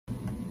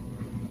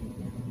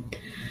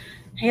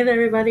Hey there,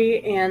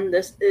 everybody, and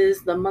this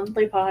is the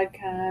monthly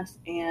podcast,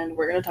 and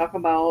we're going to talk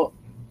about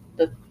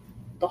the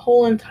the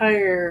whole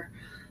entire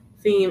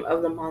theme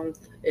of the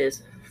month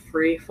is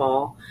free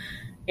fall.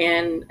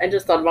 And I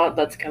just thought about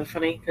that's kind of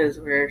funny because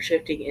we're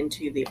shifting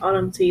into the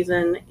autumn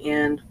season,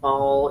 and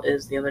fall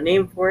is the other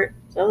name for it,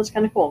 so that's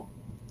kind of cool.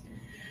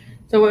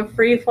 So, what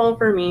free fall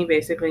for me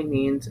basically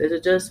means is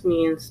it just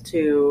means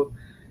to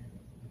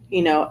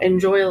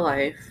enjoy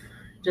life,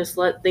 just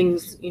let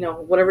things,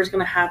 whatever's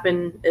going to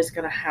happen is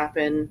going to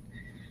happen.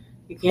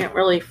 You can't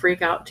really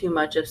freak out too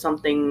much if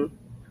something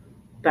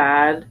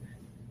bad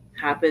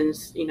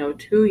happens,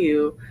 to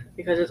you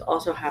because it's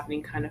also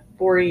happening kind of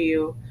for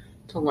you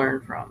to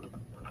learn from.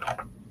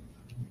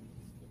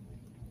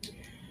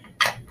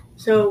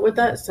 So, with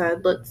that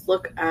said, let's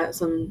look at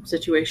some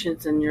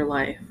situations in your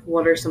life.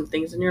 What are some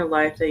things in your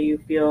life that you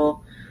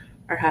feel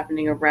are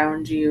happening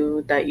around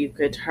you that you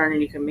could turn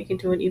and you can make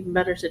into an even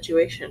better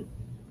situation?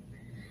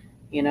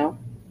 You know,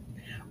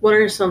 what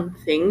are some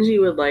things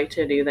you would like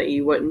to do that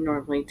you wouldn't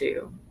normally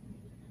do?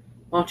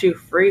 Why don't you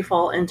free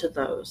fall into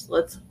those?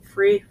 Let's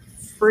free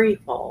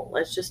fall.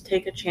 Let's just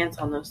take a chance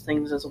on those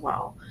things as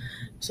well.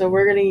 So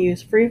we're going to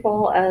use free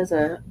fall as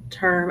a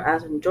term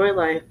as enjoy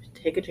life,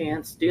 take a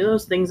chance, do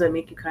those things that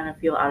make you kind of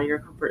feel out of your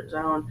comfort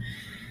zone,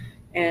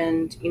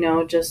 and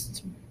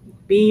just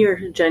be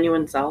your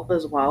genuine self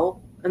as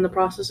well in the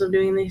process of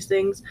doing these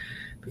things.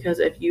 Because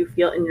if you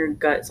feel in your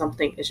gut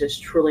something is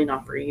just truly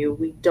not for you,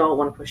 we don't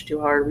want to push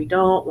too hard. We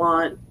don't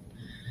want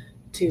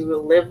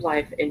to live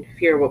life in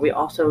fear, but we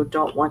also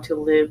don't want to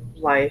live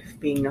life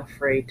being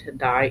afraid to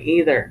die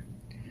either.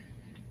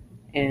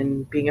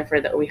 And being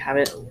afraid that we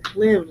haven't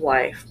lived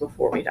life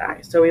before we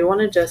die. So we want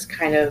to just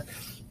kind of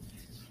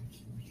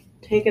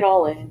take it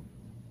all in.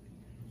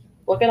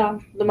 Look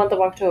at the month of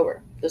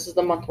October. This is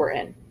the month we're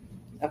in,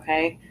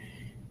 okay?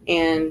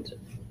 And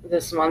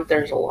this month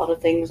there's a lot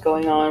of things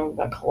going on. We've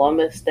got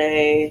Columbus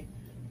Day,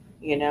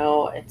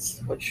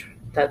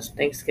 that's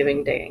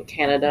Thanksgiving Day in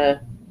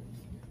Canada.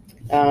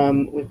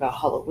 We've got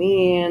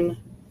Halloween.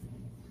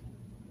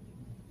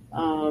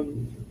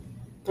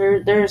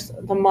 There's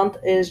the month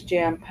is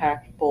jam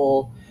packed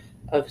full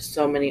of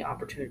so many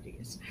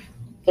opportunities.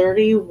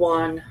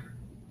 31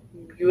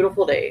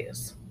 beautiful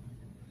days.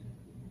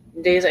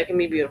 Days that can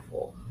be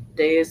beautiful.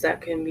 Days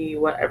that can be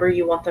whatever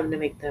you want them to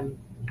make them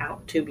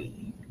out to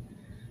be.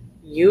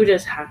 You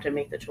just have to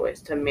make the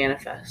choice to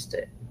manifest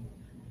it.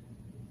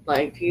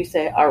 Like if you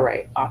say, all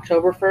right,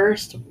 October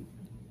 1st,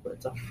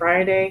 it's a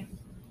Friday,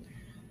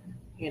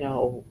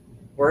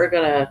 we're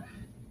going to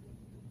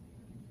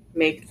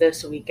make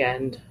this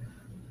weekend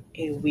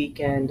a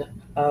weekend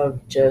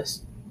of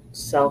just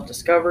self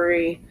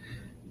discovery,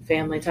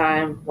 family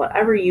time,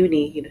 whatever you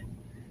need,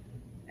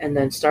 and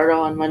then start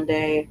on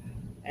Monday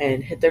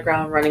and hit the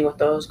ground running with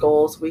those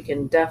goals, we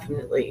can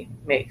definitely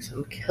make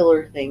some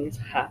killer things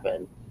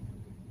happen.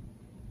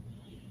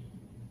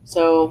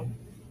 So,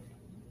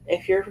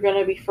 if you're going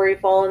to be free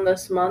falling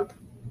this month,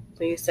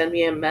 please send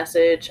me a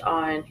message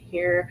on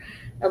here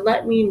and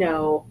let me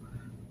know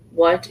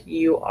what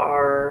you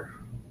are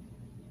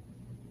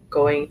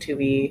going to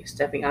be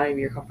stepping out of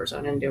your comfort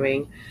zone and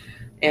doing.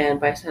 And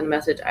by send a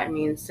message, I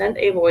mean send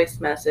a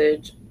voice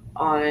message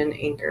on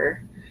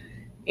Anchor.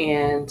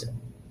 And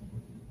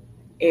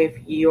if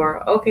you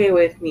are okay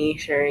with me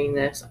sharing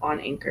this on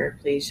Anchor,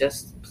 please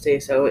just say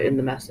so in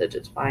the message.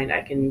 It's fine.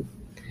 I can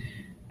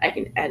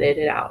edit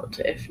it out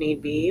if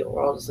need be,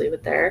 or I'll just leave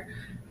it there.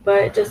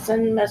 But just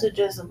send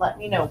messages and let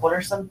me know what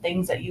are some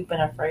things that you've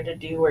been afraid to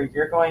do where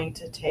you're going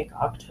to take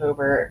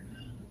October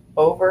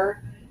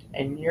over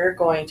and you're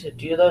going to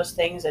do those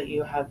things that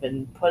you have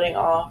been putting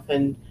off,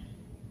 and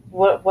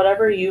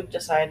whatever you've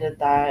decided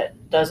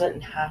that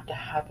doesn't have to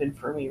happen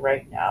for me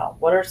right now.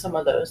 What are some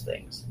of those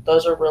things?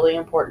 Those are really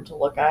important to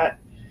look at.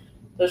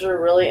 Those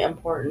are really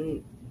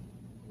important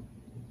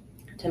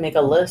to make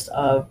a list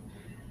of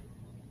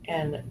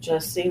and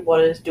just see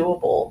what is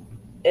doable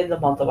in the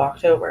month of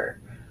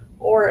October,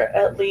 or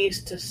at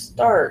least to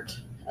start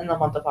in the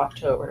month of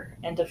October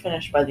and to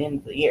finish by the end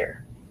of the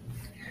year.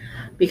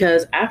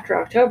 Because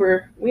after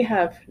October, we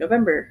have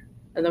November,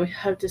 and then we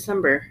have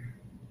December,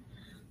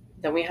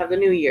 then we have the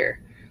new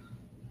year.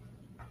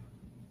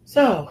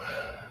 So,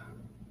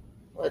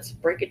 let's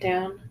break it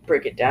down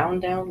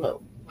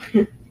low.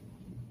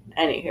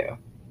 Anywho,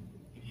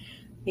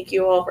 thank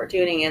you all for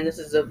tuning in. This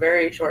is a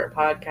very short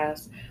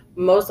podcast.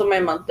 Most of my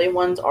monthly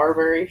ones are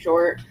very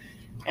short,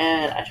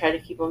 and I try to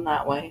keep them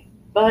that way.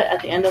 But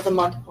at the end of the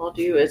month, what I'll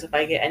do is if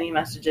I get any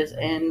messages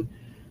in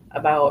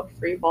about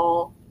free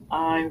fall,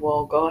 I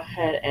will go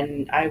ahead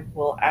and I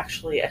will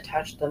actually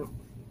attach them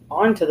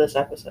onto this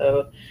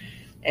episode,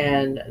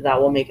 and that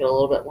will make it a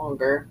little bit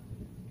longer.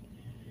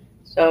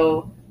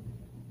 So,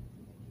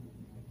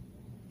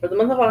 for the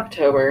month of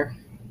October,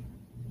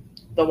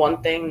 the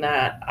one thing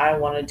that I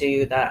want to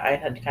do that I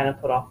had kind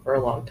of put off for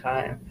a long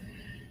time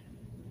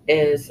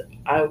is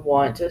I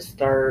want to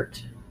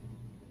start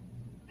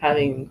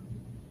having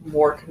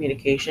more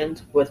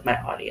communications with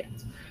my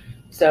audience.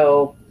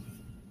 So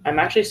I'm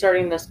actually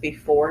starting this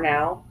before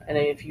now, and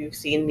if you've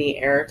seen the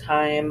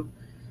airtime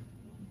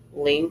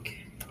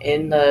link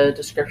in the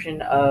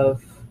description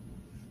of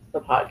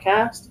the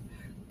podcast,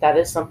 that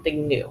is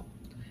something new.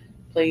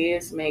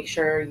 Please make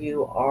sure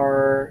you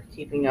are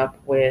keeping up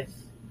with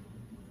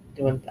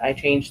when I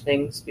change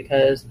things,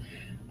 because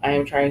I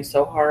am trying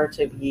so hard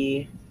to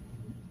be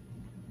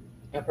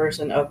a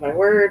person of my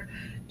word,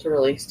 to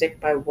really stick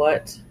by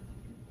what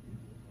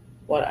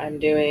I'm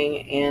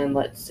doing. And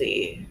let's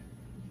see.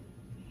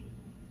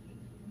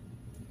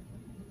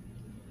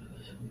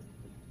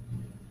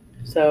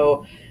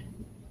 So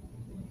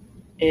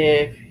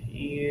if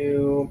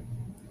you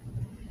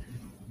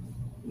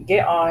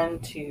get on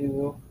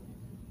to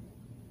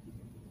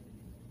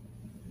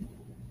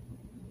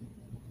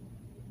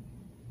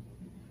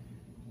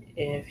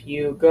if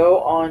you go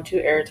on to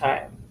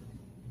Airtime,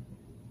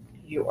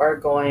 you are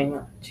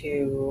going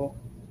to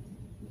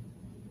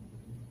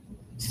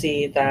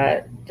see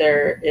that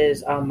there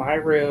is My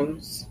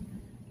Rooms,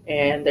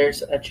 and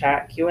there's a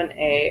chat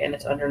Q&A, and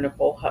it's under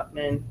Nicole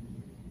Hutman,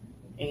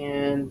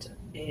 and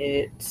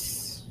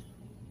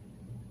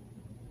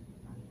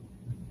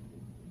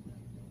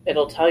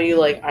it'll tell you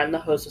like I'm the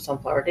host of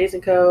Sunflower Days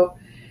 & Co.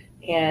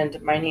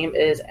 And my name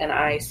is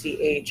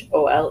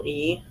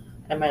Nichole,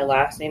 and my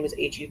last name is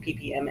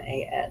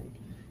Huppman.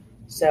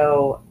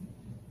 So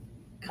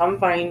come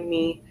find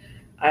me.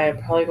 I am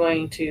probably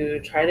going to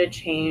try to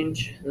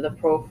change the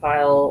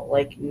profile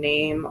like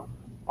name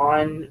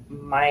on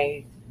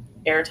my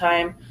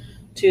Airtime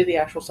to the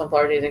actual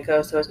Sunflower Days &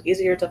 Co. so it's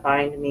easier to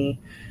find me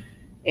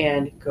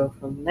and go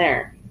from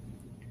there.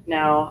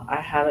 Now,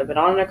 I haven't been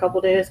on in a couple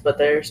days, but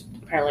there's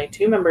apparently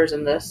 2 members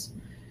in this.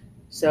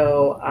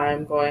 So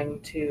I'm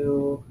going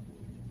to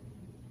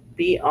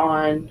be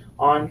on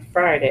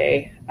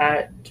Fridays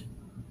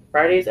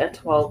at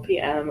 12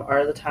 p.m.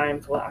 are the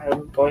times when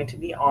I'm going to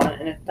be on.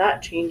 And if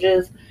that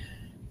changes,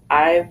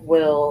 I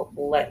will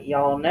let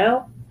y'all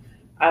know.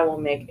 I will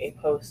make a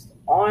post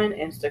on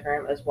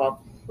Instagram as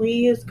well.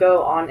 Please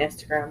go on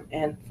Instagram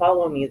and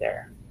follow me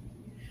there.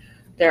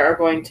 There are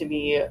going to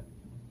be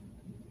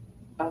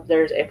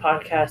there's a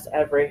podcast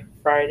every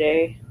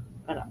Friday.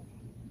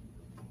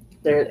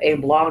 There's a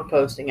blog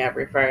posting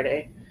every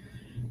Friday,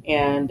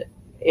 and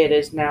it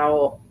has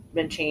now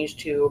been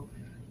changed to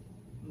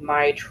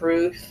My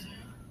Truth.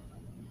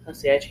 Let's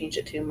see, I changed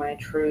it to My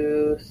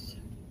Truth.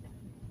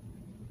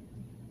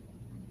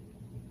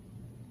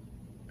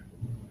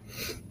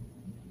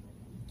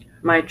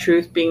 My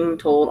Truth Being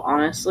Told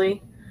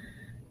Honestly.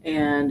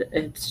 And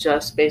it's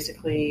just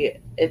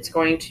basically, it's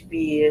going to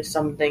be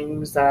some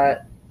things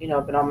that,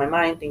 have been on my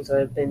mind, things that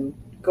I've been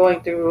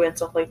going through and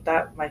stuff like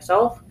that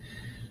myself.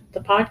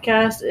 The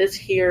podcast is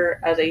here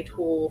as a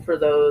tool for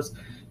those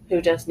who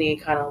just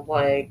need kind of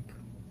like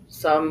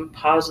some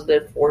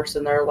positive force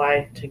in their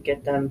life to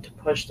get them to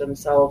push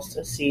themselves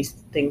to see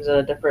things in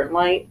a different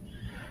light,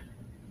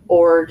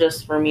 or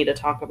just for me to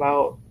talk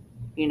about,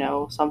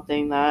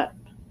 something that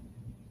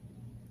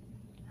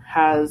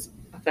has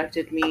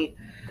affected me.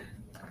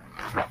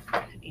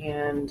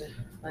 And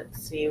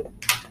let's see.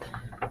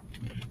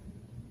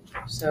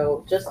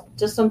 So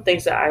just some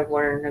things that I've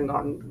learned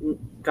and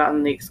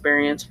gotten the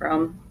experience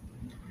from.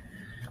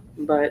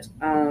 But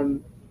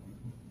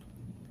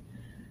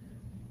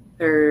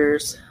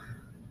there's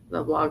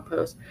the blog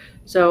post.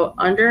 So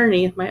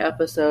underneath my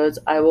episodes,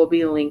 I will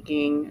be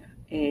linking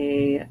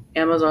a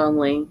Amazon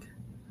link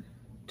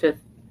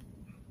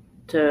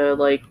to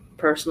like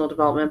personal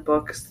development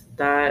books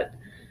that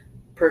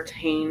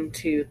pertain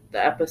to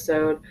the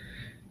episode.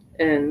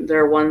 And there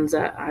are ones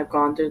that I've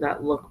gone through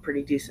that look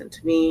pretty decent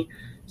to me.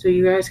 So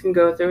you guys can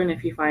go through, and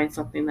if you find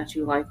something that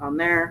you like on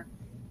there,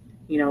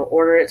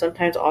 order it.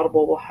 Sometimes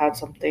Audible will have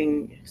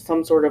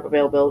some sort of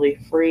availability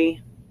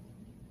free.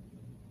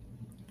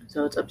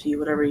 So it's up to you,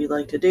 whatever you'd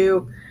like to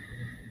do.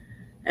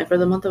 And for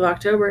the month of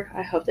October,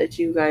 I hope that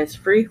you guys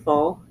free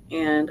fall,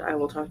 and I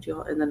will talk to you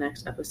all in the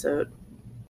next episode.